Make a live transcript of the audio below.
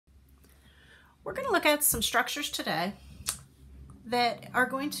We're going to look at some structures today that are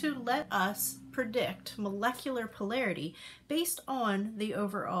going to let us predict molecular polarity based on the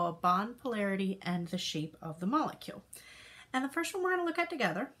overall bond polarity and the shape of the molecule. And the first one we're going to look at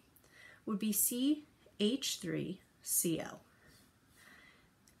together would be CH3Cl.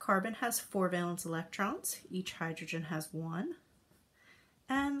 Carbon has 4 valence electrons, each hydrogen has 1,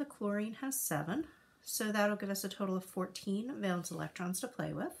 and the chlorine has 7. So that'll give us a total of 14 valence electrons to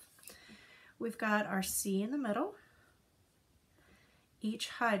play with. We've got our C in the middle. Each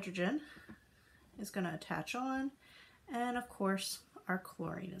hydrogen is going to attach on, and of course our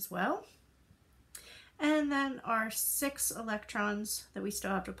chlorine as well. And then our 6 electrons that we still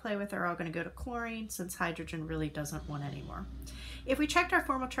have to play with are all going to go to chlorine, since hydrogen really doesn't want any more. If we checked our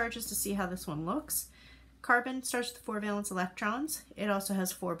formal charges to see how this one looks, carbon starts with 4 valence electrons. It also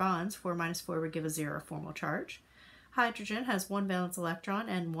has 4 bonds. 4 minus 4 would give a 0 formal charge. Hydrogen has 1 valence electron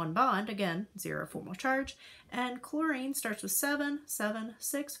and 1 bond, again, 0 formal charge. And chlorine starts with 7, 7,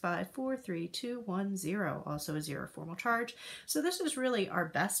 6, 5, 4, 3, 2, 1, 0, also a 0 formal charge. So this is really our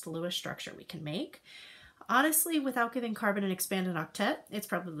best Lewis structure we can make. Honestly, without giving carbon an expanded octet, it's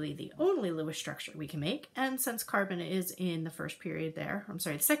probably the only Lewis structure we can make. And since carbon is in the first period there, I'm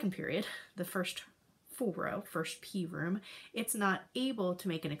sorry, the second period, the first full row, first P room, it's not able to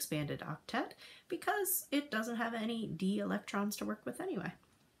make an expanded octet because it doesn't have any D electrons to work with anyway.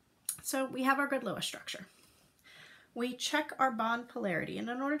 So we have our good Lewis structure. We check our bond polarity, and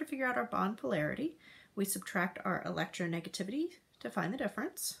in order to figure out our bond polarity, we subtract our electronegativity to find the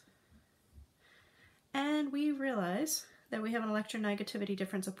difference. And we realize that we have an electronegativity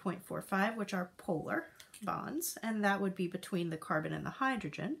difference of 0.45, which are polar bonds, and that would be between the carbon and the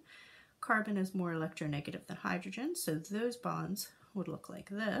hydrogen. Carbon is more electronegative than hydrogen, so those bonds would look like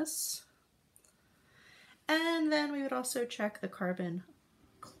this. And then we would also check the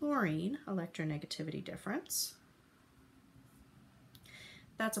carbon-chlorine electronegativity difference.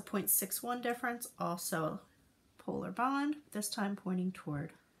 That's a 0.61 difference, also a polar bond, this time pointing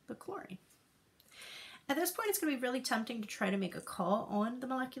toward the chlorine. At this point, it's going to be really tempting to try to make a call on the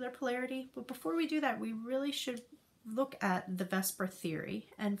molecular polarity, but before we do that, we really should look at the VSEPR theory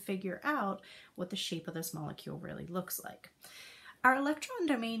and figure out what the shape of this molecule really looks like. Our electron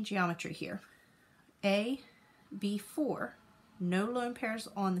domain geometry here, AB4, no lone pairs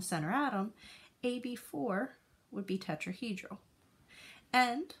on the center atom, AB4 would be tetrahedral.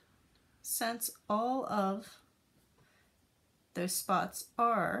 And since all of those spots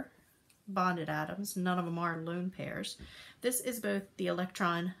are bonded atoms, none of them are lone pairs, this is both the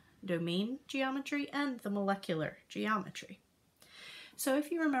electron domain geometry and the molecular geometry. So if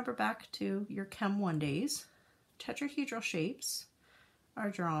you remember back to your Chem 1 days, tetrahedral shapes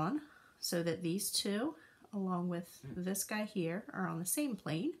are drawn so that these two, along with this guy here, are on the same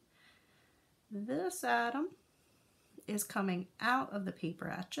plane. This atom is coming out of the paper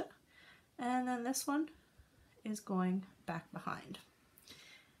at you, and then this one is going back behind.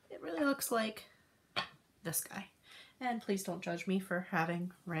 It really looks like this guy. And please don't judge me for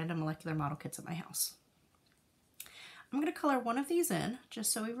having random molecular model kits at my house. I'm going to color one of these in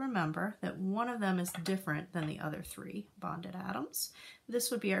just so we remember that one of them is different than the other 3 bonded atoms. This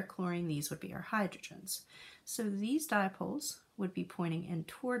would be our chlorine, these would be our hydrogens. So these dipoles would be pointing in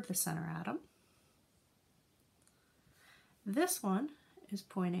toward the center atom. This one is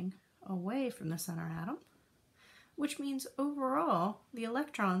pointing away from the center atom, which means overall the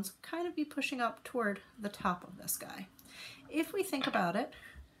electrons kind of be pushing up toward the top of this guy. If we think about it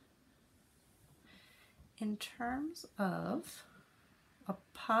in terms of a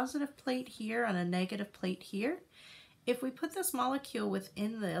positive plate here and a negative plate here, if we put this molecule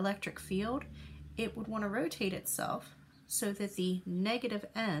within the electric field, it would want to rotate itself so that the negative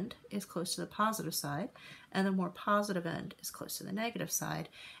end is close to the positive side and the more positive end is close to the negative side.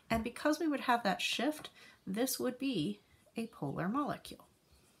 And because we would have that shift, this would be a polar molecule.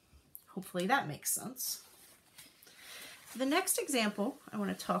 Hopefully that makes sense. The next example I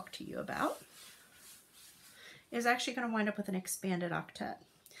want to talk to you about is actually going to wind up with an expanded octet.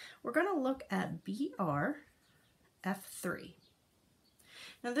 We're going to look at BrF3.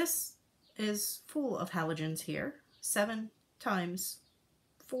 Now this is full of halogens here. 7 times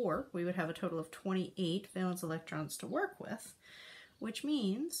 4, we would have a total of 28 valence electrons to work with, which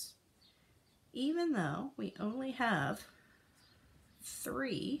means even though we only have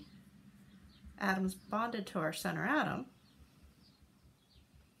 3 atoms bonded to our center atom,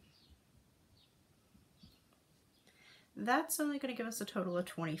 that's only going to give us a total of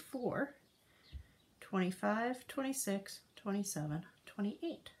 24, 25, 26, 27,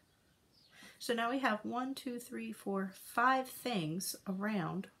 28. So now we have 1, 2, 3, 4, 5 things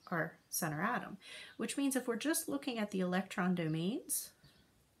around our center atom, which means if we're just looking at the electron domains,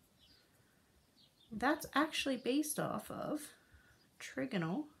 that's actually based off of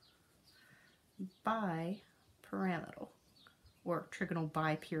trigonal bipyramidal, or trigonal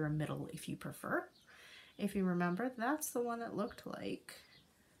bipyramidal if you prefer. If you remember, that's the one that looked like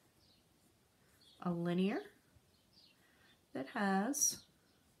a linear that has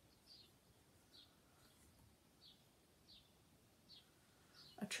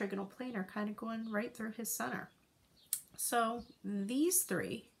a trigonal planar kind of going right through his center. So these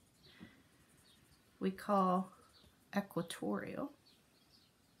three we call equatorial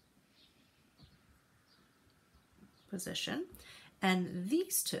position, and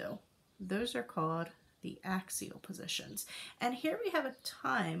these two, those are called the axial positions. And here we have a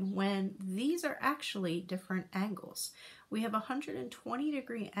time when these are actually different angles. We have a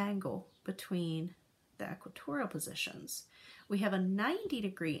 120-degree angle between the equatorial positions. We have a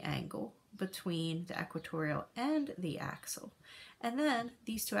 90-degree angle between the equatorial and the axial. And then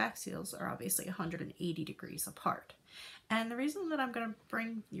these two axials are obviously 180 degrees apart. And the reason that I'm going to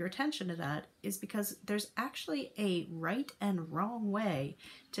bring your attention to that is because there's actually a right and wrong way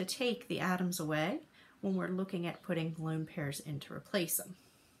to take the atoms away when we're looking at putting lone pairs in to replace them.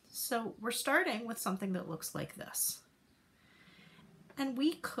 So we're starting with something that looks like this. And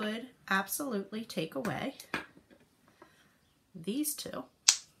we could absolutely take away these two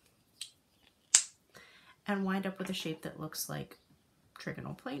and wind up with a shape that looks like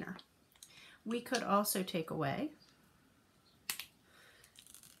trigonal planar. We could also take away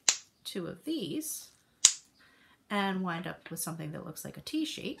two of these and wind up with something that looks like a T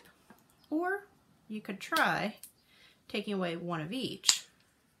shape, or you could try taking away one of each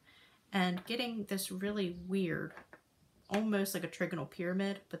and getting this really weird, almost like a trigonal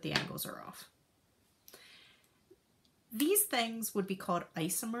pyramid, but the angles are off. These things would be called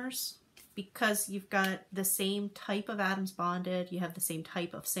isomers because you've got the same type of atoms bonded, you have the same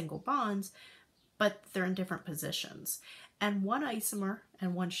type of single bonds, but they're in different positions. And one isomer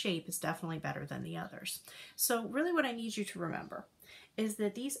and one shape is definitely better than the others. So really what I need you to remember is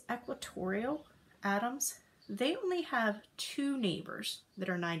that these equatorial atoms, they only have two neighbors that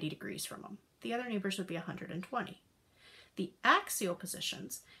are 90 degrees from them. The other neighbors would be 120. The axial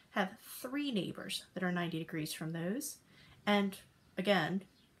positions have three neighbors that are 90 degrees from those, and again,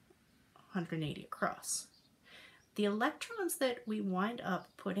 180 across. The electrons that we wind up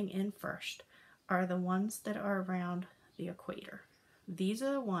putting in first are the ones that are around the equator. These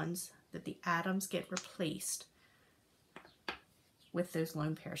are the ones that the atoms get replaced with those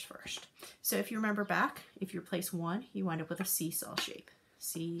lone pairs first. So if you remember back, if you replace one, you wind up with a seesaw shape.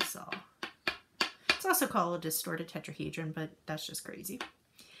 Seesaw. It's also called a distorted tetrahedron, but that's just crazy.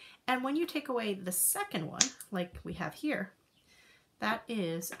 And when you take away the second one, like we have here, that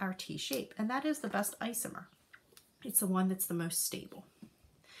is our T shape, and that is the best isomer. It's the one that's the most stable.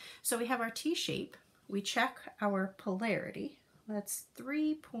 So we have our T shape. We check our polarity. That's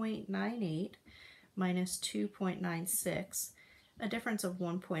 3.98 minus 2.96, a difference of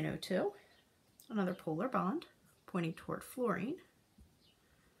 1.02. Another polar bond pointing toward fluorine,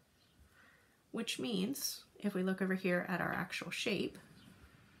 which means if we look over here at our actual shape,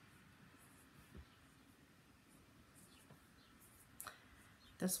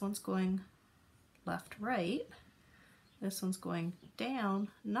 this one's going left, right. This one's going down.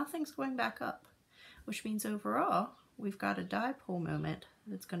 Nothing's going back up, which means overall, we've got a dipole moment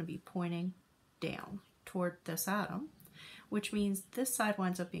that's going to be pointing down toward this atom, which means this side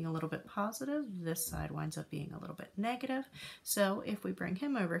winds up being a little bit positive. This side winds up being a little bit negative. So if we bring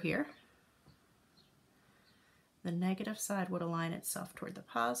him over here, the negative side would align itself toward the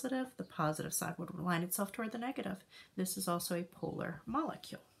positive side would align itself toward the negative. This is also a polar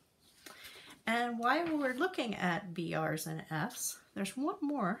molecule. And while we're looking at BRs and Fs, there's one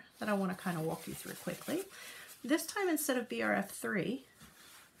more that I want to kind of walk you through quickly. This time, instead of BRF3,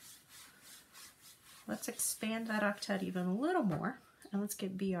 let's expand that octet even a little more, and let's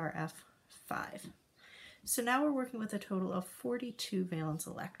get BRF5. So now we're working with a total of 42 valence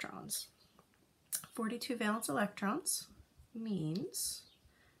electrons. 42 valence electrons means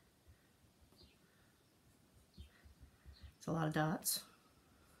it's a lot of dots.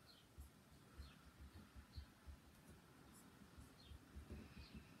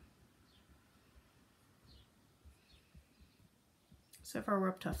 So far we're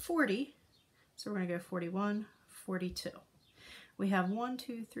up to 40, so we're going to go 41, 42. We have 1,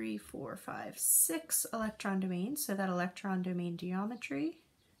 2, 3, 4, 5, 6 electron domains, so that electron domain geometry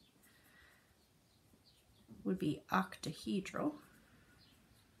would be octahedral.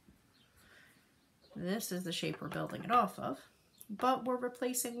 this is the shape we're building it off of, but we're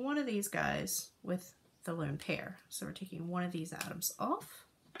replacing one of these guys with the lone pair. So we're taking one of these atoms off,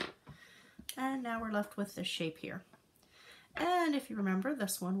 and now we're left with this shape here. And if you remember,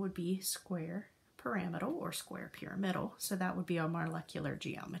 this one would be square pyramidal or square pyramidal, so that would be our molecular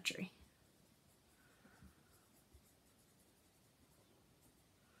geometry.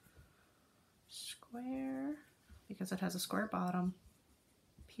 Square, because it has a square bottom,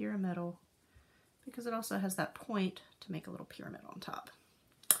 pyramidal, because it also has that point to make a little pyramid on top.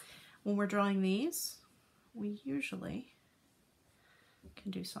 When we're drawing these, we usually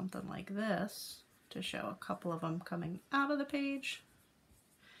can do something like this to show a couple of them coming out of the page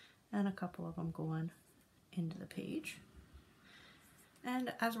and a couple of them going into the page.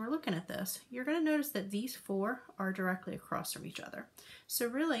 And as we're looking at this, you're going to notice that these four are directly across from each other. So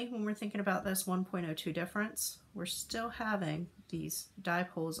really, when we're thinking about this 1.02 difference, we're still having these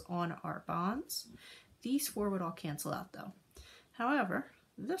dipoles on our bonds. These four would all cancel out though. However,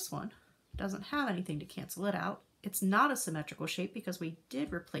 this one doesn't have anything to cancel it out. It's not a symmetrical shape because we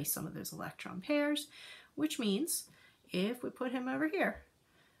did replace some of those electron pairs, which means if we put him over here,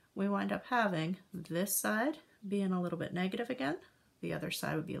 we wind up having this side being a little bit negative again. The other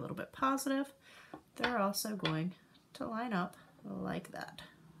side would be a little bit positive. They're also going to line up like that.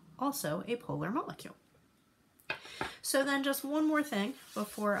 Also a polar molecule. So then just one more thing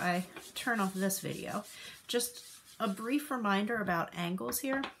before I turn off this video. Just a brief reminder about angles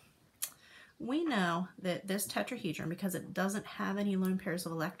here. We know that this tetrahedron, because it doesn't have any lone pairs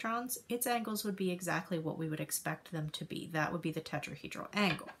of electrons, its angles would be exactly what we would expect them to be. That would be the tetrahedral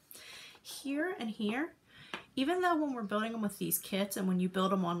angle. Here and here, even though when we're building them with these kits and when you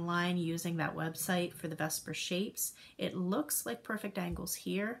build them online using that website for the Vesper shapes, it looks like perfect angles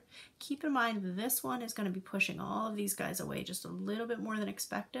here. Keep in mind this one is going to be pushing all of these guys away just a little bit more than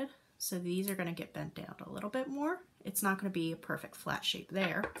expected. So these are going to get bent down a little bit more. It's not going to be a perfect flat shape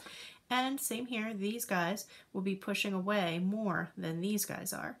there. And same here, these guys will be pushing away more than these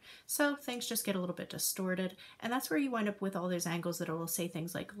guys are. So things just get a little bit distorted. And that's where you wind up with all those angles that will say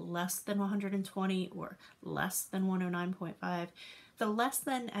things like less than 120 or less than 109.5. The less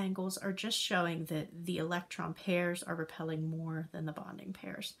than angles are just showing that the electron pairs are repelling more than the bonding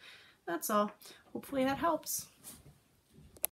pairs. That's all. Hopefully that helps.